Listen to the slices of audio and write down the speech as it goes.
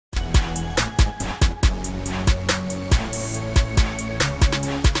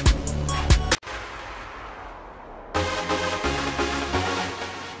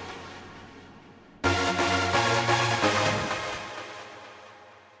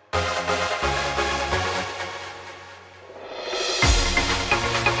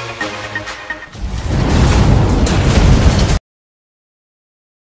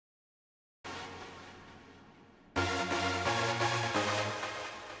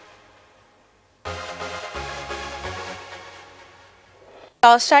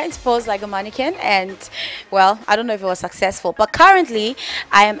I was trying to pose like a mannequin and well, I don't know if it was successful, but currently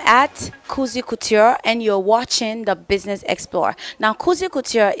I am at Couture and you're watching the Business Explorer. Now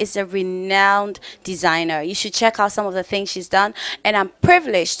Couture is a renowned designer. You should check out some of the things she's done and I'm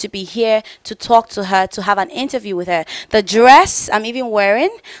privileged to be here to talk to her, to have an interview with her. The dress I'm even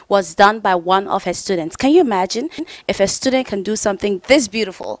wearing was done by one of her students. Can you imagine if a student can do something this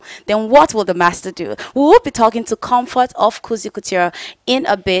beautiful, then what will the master do? We will be talking to Comfort of Couture in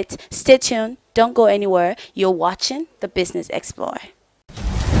a bit. Stay tuned. Don't go anywhere. You're watching the Business Explorer.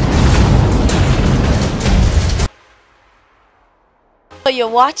 So you're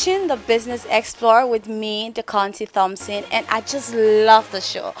watching the Business Explorer with me, DeConti Thompson, and I just love the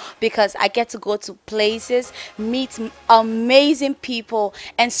show because I get to go to places, meet amazing people,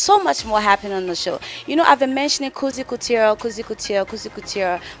 and so much more happen on the show. You know, I've been mentioning Couture,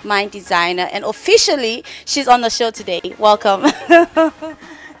 my designer, and officially she's on the show today. Welcome.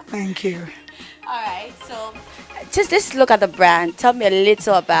 Thank you. All right, so just let's look at the brand. Tell me a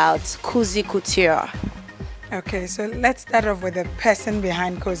little about Couture. Okay, so let's start off with the person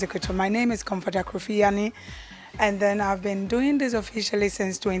behind Cozy Couture. My name is Comfort Akrufiyani, and then I've been doing this officially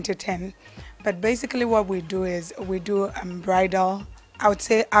since 2010. But basically what we do is we do bridal, I would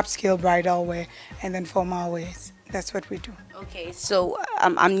say upscale bridal wear, and then formal wears. That's what we do. Okay, so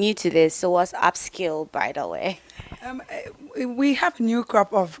I'm new to this. So what's upscale bridal wear? We have a new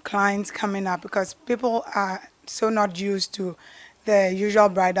crop of clients coming up because people are so not used to the usual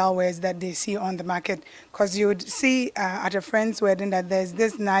bridal wears that they see on the market, because you would see at a friend's wedding that there's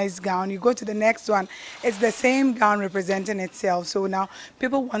this nice gown, you go to the next one, it's the same gown representing itself. So now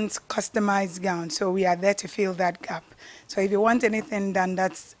people want customized gowns, so we are there to fill that gap. So if you want anything done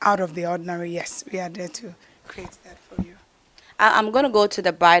that's out of the ordinary, yes, we are there to create that for you. I'm going to go to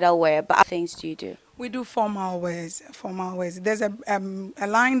the bridal wear, but what things do you do? We do formal wears, formal wears. There's a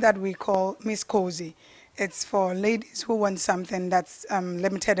line that we call Miss Cozy. It's for ladies who want something that's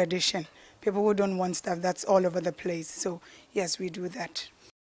limited edition. People who don't want stuff that's all over the place. So yes, we do that.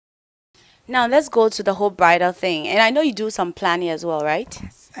 Now let's go to the whole bridal thing. And I know you do some planning as well, right?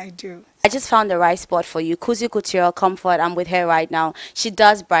 Yes, I do. I just found the right spot for you. Couture, Comfort. I'm with her right now. She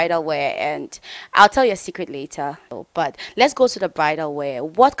does bridal wear, and I'll tell you a secret later. But let's go to the bridal wear.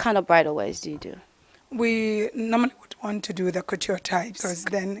 What kind of bridal wears do you do? We normally would want to do the couture types, because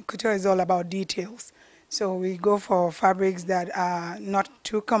then couture is all about details. So we go for fabrics that are not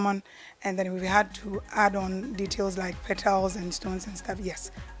too common, and then we had to add on details like petals and stones and stuff.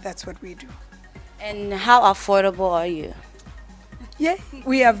 Yes, that's what we do. And how affordable are you? Yeah,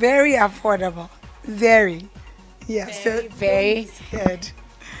 we are very affordable. Very. Yeah, Very good.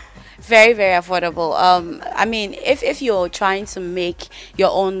 very, very affordable. I mean, if you're trying to make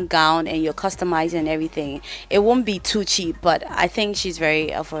your own gown and you're customizing everything, it won't be too cheap, but I think she's very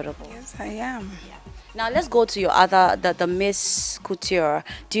affordable. Yes, I am. Now let's go to your other, the Miss Couture.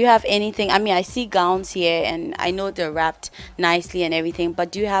 Do you have anything? I mean, I see gowns here and I know they're wrapped nicely and everything,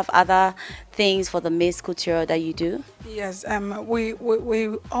 but do you have other things for the Miss Couture that you do? Yes, we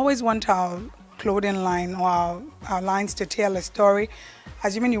always want our clothing line or our lines to tell a story.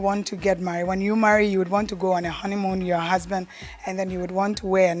 Assuming you want to get married, when you marry, you would want to go on a honeymoon with your husband, and then you would want to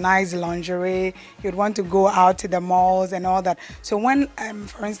wear a nice lingerie, you'd want to go out to the malls and all that. So when,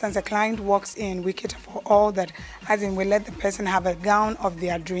 for instance, a client walks in, we cater for all that, as in we let the person have a gown of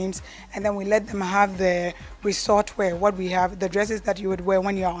their dreams, and then we let them have the resort wear, what we have, the dresses that you would wear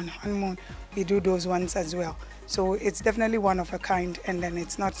when you're on honeymoon, we do those ones as well. So it's definitely one of a kind, and then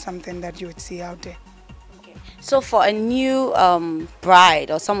it's not something that you would see out there. So for a new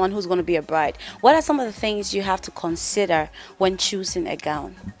bride or someone who's going to be a bride, what are some of the things you have to consider when choosing a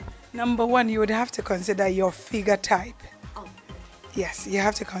gown? Number one, you would have to consider your figure type. Oh. Yes, you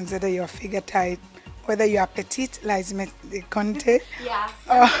have to consider your figure type, whether you are petite, like Conte. Yeah.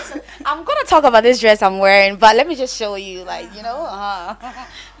 So I'm going to talk about this dress I'm wearing, but let me just show you, like, you know.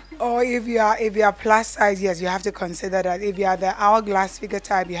 Or if you are plus size, yes, you have to consider that. If you are the hourglass figure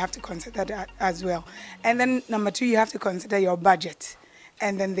type, you have to consider that as well. And then number two, you have to consider your budget,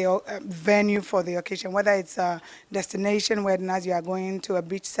 and then the venue for the occasion, whether it's a destination wedding as you are going to a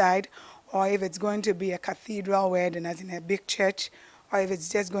beachside, or if it's going to be a cathedral wedding as in a big church, or if it's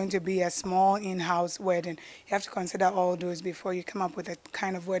just going to be a small in-house wedding. You have to consider all those before you come up with a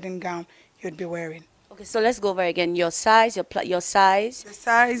kind of wedding gown you'd be wearing. Okay, so let's go over again. Your size, your size. The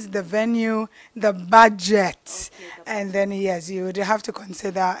size, the venue, the budget. Okay, and then, yes, you would have to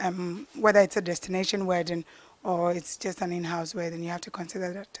consider whether it's a destination wedding or it's just an in-house wedding. You have to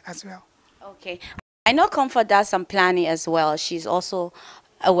consider that as well. Okay. I know Comfort does some planning as well. She's also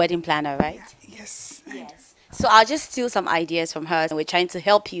a wedding planner, right? Yeah, yes. Yes. So I'll just steal some ideas from her. We're trying to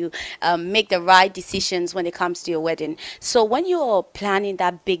help you make the right decisions when it comes to your wedding. So when you're planning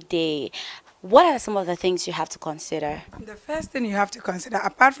that big day, what are some of the things you have to consider? The first thing you have to consider,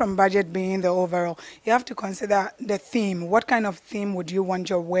 apart from budget being the overall, you have to consider the theme. What kind of theme would you want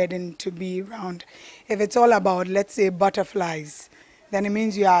your wedding to be around? If it's all about, let's say, butterflies, then it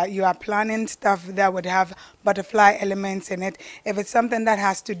means you are planning stuff that would have butterfly elements in it. If it's something that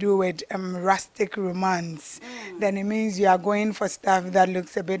has to do with rustic romance, then it means you are going for stuff that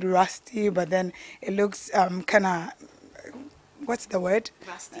looks a bit rusty, but then it looks kind of, what's the word?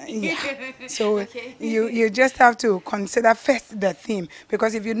 Rusty. Yeah. So Okay. you just have to consider first the theme,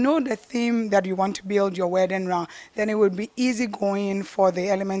 because if you know the theme that you want to build your wedding around, then it would be easy going for the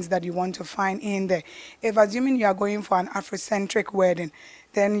elements that you want to find in there. If assuming you are going for an Afrocentric wedding,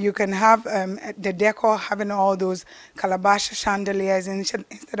 then you can have the decor having all those calabash chandeliers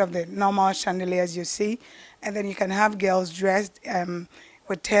instead of the normal chandeliers you see, and then you can have girls dressed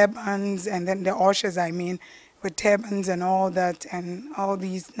with turbans, and then the ushers, I mean, with turbans and all that, and all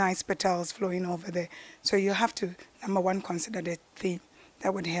these nice petals flowing over there. So you have to, number one, consider the theme.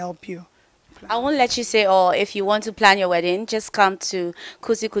 That would help you I plan. won't let you say, oh, if you want to plan your wedding, just come to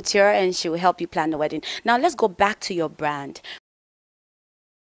Couture and she will help you plan the wedding. Now let's go back to your brand.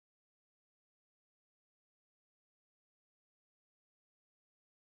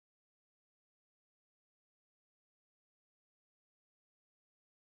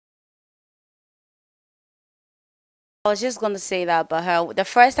 I was just going to say that about her. The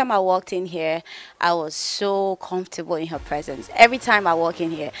first time I walked in here, I was so comfortable in her presence. Every time I walk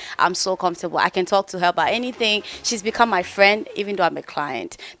in here, I'm so comfortable. I can talk to her about anything. She's become my friend, even though I'm a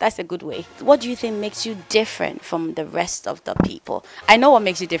client. That's a good way. What do you think makes you different from the rest of the people? I know what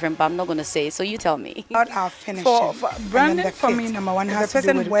makes you different, but I'm not going to say it, so you tell me. About our finishing. For And then branding, the for me, fit. number one If has the to do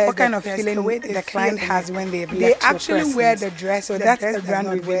person with wears what kind the of dress, feeling the way the the client feel has in it. when they've They left your actually wear presence. the dress, So the that's dress the does brand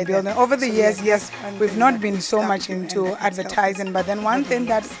not we've wear been building. them. Over the So years, yes, yes, that's one we've thing not that been we so stuck much to, and into it's advertising, but then one thing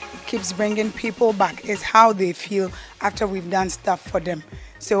that keeps bringing people back is how they feel after we've done stuff for them.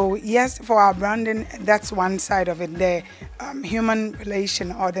 So yes, for our branding, that's one side of it, the human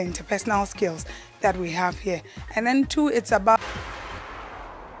relation or the interpersonal skills that we have here. And then two, it's about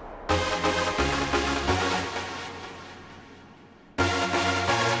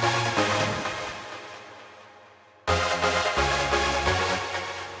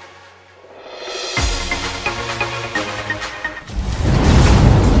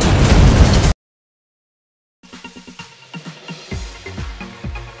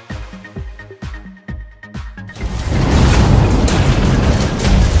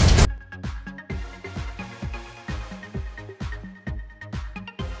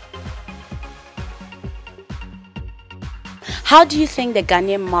How do you think the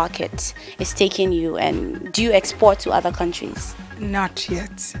Ghanaian market is taking you, and do you export to other countries? not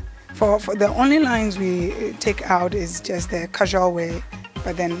yet. For the only lines we take out is just the casual wear,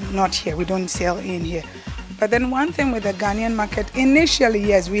 but then not here. We don't sell in here. But then one thing with the Ghanaian market, initially,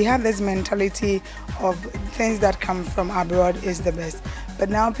 yes, we had this mentality of things that come from abroad is the best. But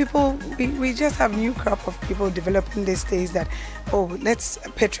now people, we just have new crop of people developing these days that, oh, let's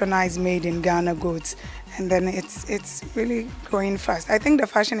patronize made in Ghana goods. And then it's really growing fast. I think the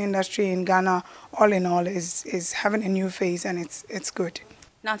fashion industry in Ghana, all in all, is having a new phase, and it's good.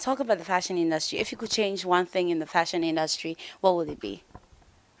 Now talk about the fashion industry. If you could change one thing in the fashion industry, what would it be?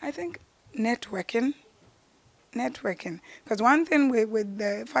 I think networking. Because one thing with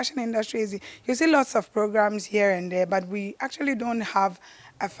the fashion industry is you see lots of programs here and there, but we actually don't have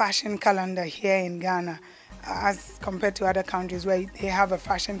a fashion calendar here in Ghana as compared to other countries where they have a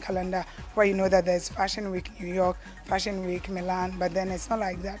fashion calendar where you know that there's Fashion Week New York, Fashion Week Milan, but then it's not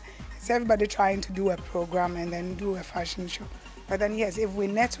like that. It's everybody trying to do a program and then do a fashion show. But then yes, if we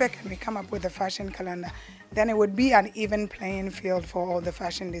network and we come up with a fashion calendar, then it would be an even playing field for all the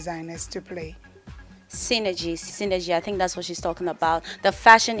fashion designers to play. Synergy. I think that's what she's talking about. The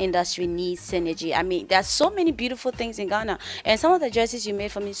fashion industry needs synergy. I mean, there's so many beautiful things in Ghana, and some of the dresses you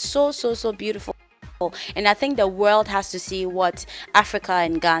made for me, so beautiful. And I think the world has to see what Africa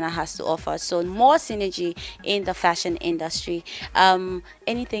and Ghana has to offer. So more synergy in the fashion industry.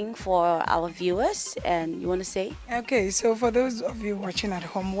 Anything for our viewers, and you want to say? Okay, so for those of you watching at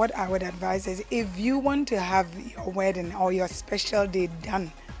home, what I would advise is if you want to have your wedding or your special day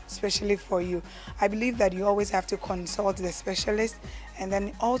done, especially for you, I believe that you always have to consult the specialist, and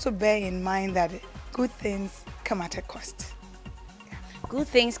then also bear in mind that good things come at a cost. good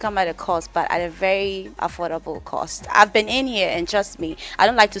things come at a cost, but at a very affordable cost. I've been in here, and trust me, I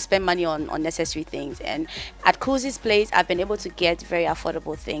don't like to spend money on unnecessary things. And at Cozy's place, I've been able to get very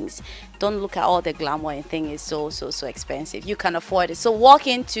affordable things. Don't look at all the glamour and thing is so expensive. You can afford it. So walk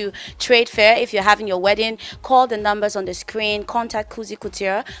into trade fair if you're having your wedding. Call the numbers on the screen. Contact Cozy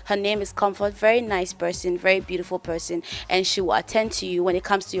Couture. Her name is Comfort. Very nice person, very beautiful person, and she will attend to you when it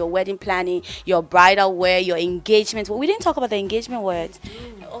comes to your wedding planning, your bridal wear, your engagement. Well, we didn't talk about the engagement words.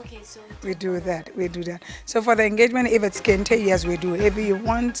 Okay, so we do that. So for the engagement, if it's kente, yes, we do. If you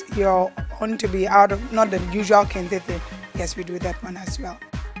want your own to be out of not the usual kente thing, yes, we do that one as well.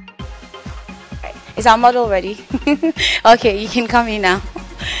 Is our model ready? Okay, you can come in now.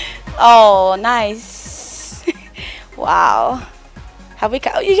 Oh, nice. Wow.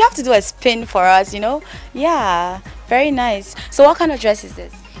 You have to do a spin for us, you know? Yeah, very nice. So what kind of dress is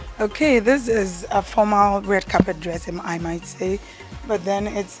this? Okay, this is a formal red carpet dress, I might say. But then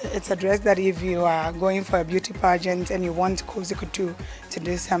it's a dress that if you are going for a beauty pageant and you want Cozy Couture to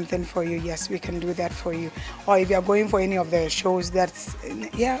do something for you, yes, we can do that for you. Or if you are going for any of the shows that's,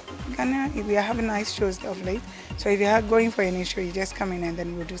 yeah, Ghana, we are having nice shows of late. So if you are going for any show, you just come in and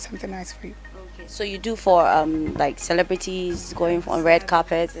then we'll do something nice for you. Okay, so you do for like celebrities going on red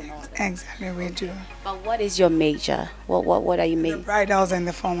carpets and all that? Exactly, we do. But what is your major? What are you The making? bridals and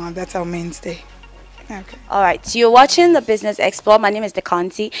the formal, that's our mainstay. Okay. All right, so you're watching the BusinessXplore. My name is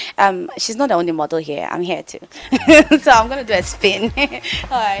Dekanti. She's not the only model here. I'm here too. So I'm gonna do a spin.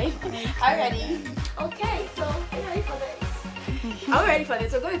 All right. Are you ready? Okay. So are you ready for this? I'm ready for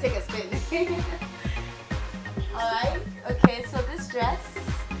this. We're gonna take a spin. All right. Okay. So this dress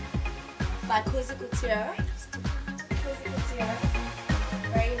by Cozy Couture. Cozy Couture.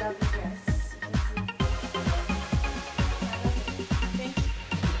 Very lovely dress.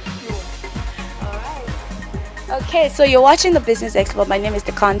 Okay, so you're watching the BusinessXplore. My name is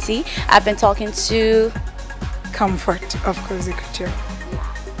Dekanti. I've been talking to Comfort of Cozy Couture.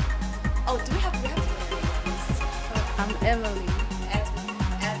 Oh, do we have to I'm Emily.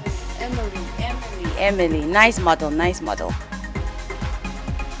 Emily. Nice model, nice model.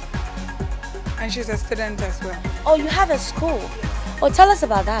 And she's a student as well. Oh, you have a school. Oh, tell us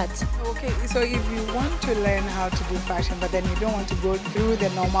about that. Okay, so if you want to learn how to do fashion, but then you don't want to go through the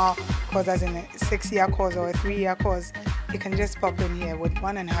normal course as in a 6-year course or a 3-year course, you can just pop in here. With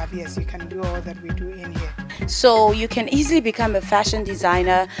 1.5 years, you can do all that we do in here. So you can easily become a fashion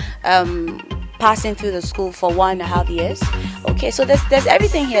designer passing through the school for 1.5 years. Okay, so there's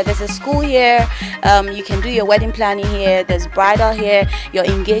everything here. There's a school here. You can do your wedding planning here. There's bridal here. Your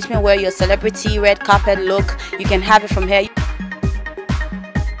engagement wear, your celebrity red carpet look. You can have it from here.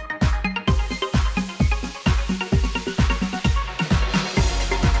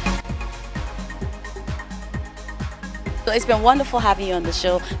 So it's been wonderful having you on the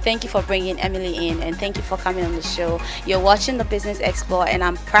show. Thank you for bringing Emily in, and thank you for coming on the show. You're watching the BusinessXplore, and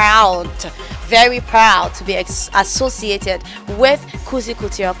I'm proud, very proud to be associated with Cozy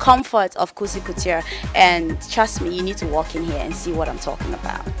Couture, Comfort of Cozy Couture. And trust me, you need to walk in here and see what I'm talking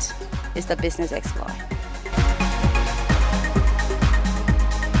about. It's the BusinessXplore.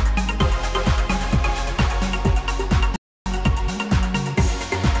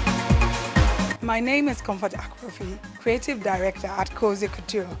 My name is Comfort Akrofi, Creative Director at Cozy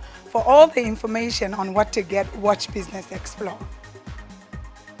Couture. For all the information on what to get, watch BusinessXplore.